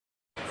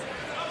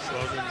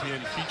Well, they're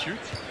being featured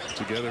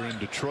together in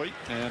Detroit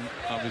and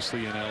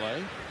obviously in LA.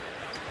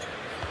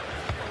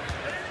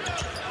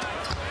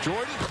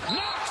 Jordan,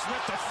 Knox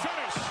with the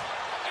finish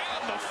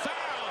and the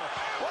foul.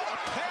 What a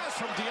pass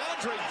from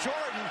DeAndre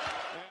Jordan.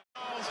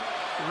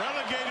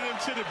 Relegated him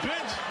to the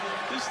bench.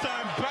 This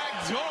time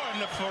backdooring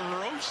the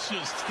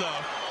ferocious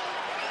stuff.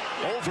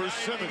 Over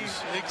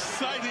Simmons.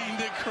 Exciting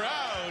the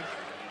crowd.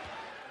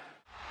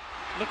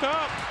 Look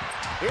up.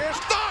 Here's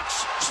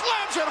Knox.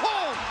 Slams it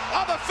home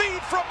on the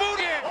feed from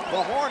Moody.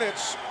 The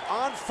Hornets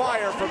on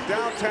fire from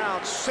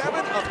downtown. 7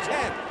 of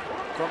 10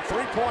 from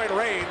three-point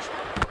range.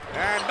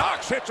 And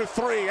Knox hits a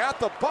three at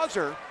the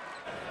buzzer.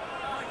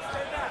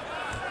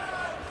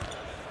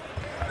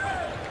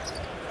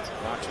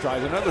 Knox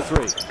tries another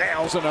three.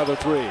 Nails another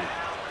three.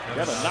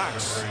 Kevin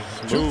Knox,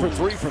 2 for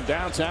 3 from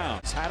downtown.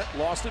 He's had it,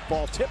 lost it.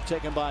 Ball tip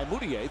taken by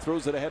Moutier.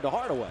 Throws it ahead to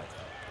Hardaway.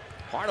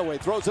 Hardaway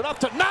throws it up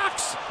to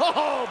Knox.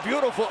 Oh,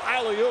 beautiful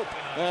alley-oop.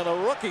 And the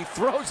rookie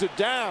throws it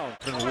down.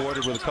 Been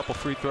rewarded with a couple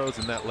free throws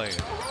in that lane.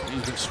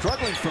 He's been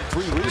struggling from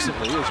 3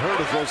 recently as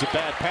Herder throws a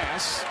bad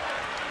pass.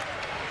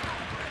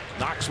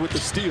 Knox with the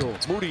steal.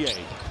 Moutier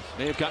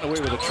may have gotten away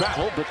with a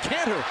travel, but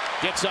Cantor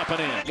gets up and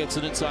in. Gets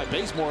it inside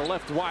Bazemore,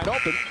 left wide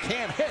open.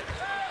 Can't hit.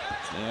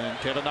 And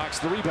Kevin Knox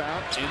the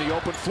rebound in the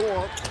open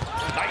floor.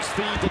 Nice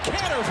feed to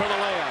Cantor for the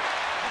layup.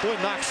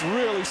 Boy, Knox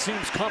really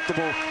seems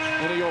comfortable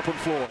in the open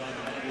floor.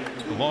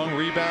 Long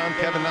rebound.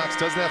 Kevin Knox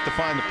doesn't have to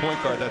find the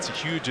point guard. That's a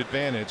huge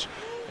advantage.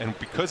 And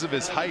because of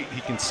his height,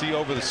 he can see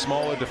over the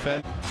smaller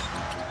defender.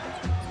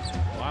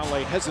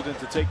 Wiley hesitant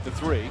to take the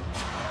three.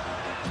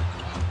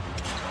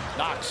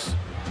 Knox,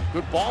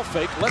 good ball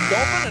fake, left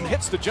open and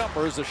hits the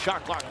jumper as the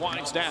shot clock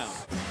winds down.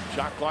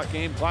 Shot clock,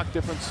 game clock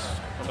difference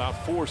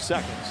about 4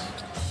 seconds.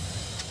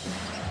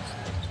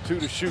 2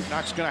 to shoot.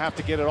 Knox gonna have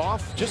to get it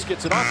off. Just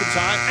gets it off in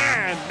time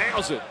and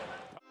nails it.